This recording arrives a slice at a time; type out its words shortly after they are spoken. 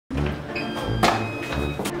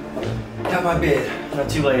got my bid. Not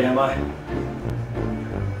too late, am I?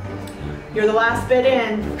 You're the last bid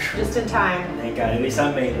in, just in time. Thank God, at least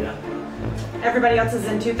I made it. Everybody else is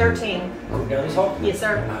in 213. Go down this hall? Yes,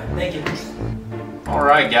 sir. All right, thank you. All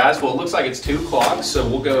right, guys. Well, it looks like it's 2 o'clock, so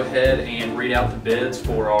we'll go ahead and read out the bids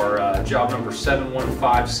for our job number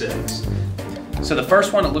 7156. So the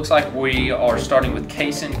first one, it looks like we are starting with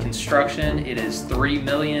Cason Construction. It is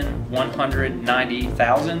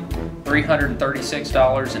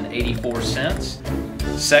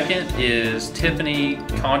 $3,190,336.84. Second is Tiffany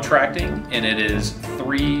Contracting, and it is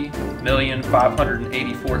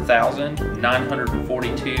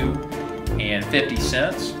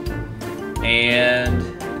 $3,584,942.50.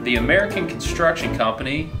 And the American Construction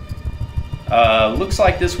Company, looks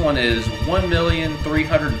like this one is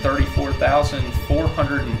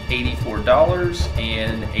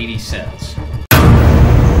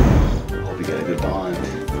 $1,334,484.80. Hope you got a good bond.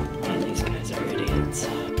 These guys are idiots.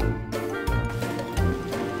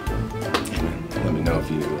 Let me know if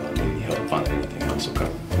you need any help finding anything else, okay?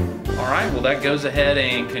 All right, well that goes ahead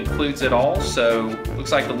and concludes it all. So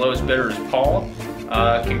looks like the lowest bidder is Paul.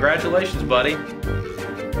 Congratulations, buddy.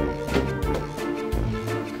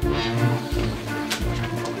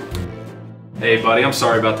 Hey, buddy, I'm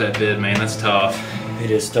sorry about that bid, man. That's tough.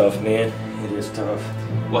 It is tough, man. It is tough.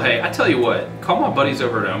 Well, hey, I tell you what, call my buddies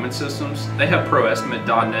over at Omen Systems. They have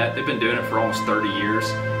ProEstimate.net. They've been doing it for almost 30 years.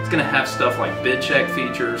 It's going to have stuff like bid check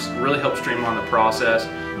features, really help streamline the process.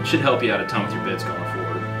 It should help you out a ton with your bids going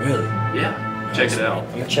forward. Really? Yeah, check it out.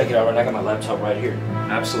 I'm going to check it out right now. I got my laptop right here.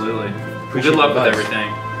 Absolutely. Appreciate Good luck with advice.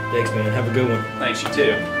 everything. Thanks, man. Have a good one. Thanks, you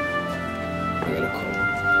too. I gotta call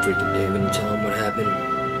freaking David and tell him what happened.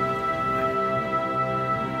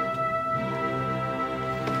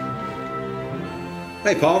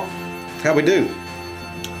 Hey, Paul. How'd we do?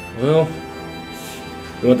 Well,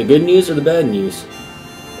 you want the good news or the bad news?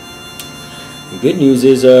 The good news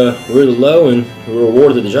is we're the low and we were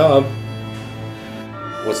awarded the job.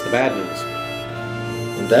 What's the bad news?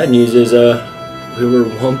 The bad news is we were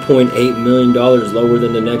 $1.8 million lower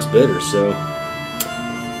than the next bidder. So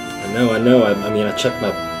I know. I mean, I checked my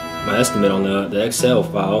estimate on the Excel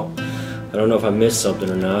file. I don't know if I missed something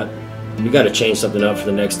or not. We got to change something up for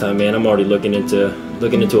the next time, man. I'm already looking into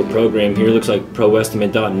a program here. Looks like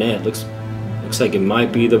ProEstimate.net. Looks like it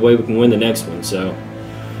might be the way we can win the next one. So I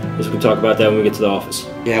guess we'll talk about that when we get to the office.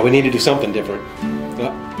 Yeah, we need to do something different.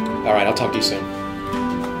 All right, I'll talk to you soon.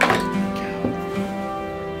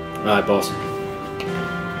 All right, boss.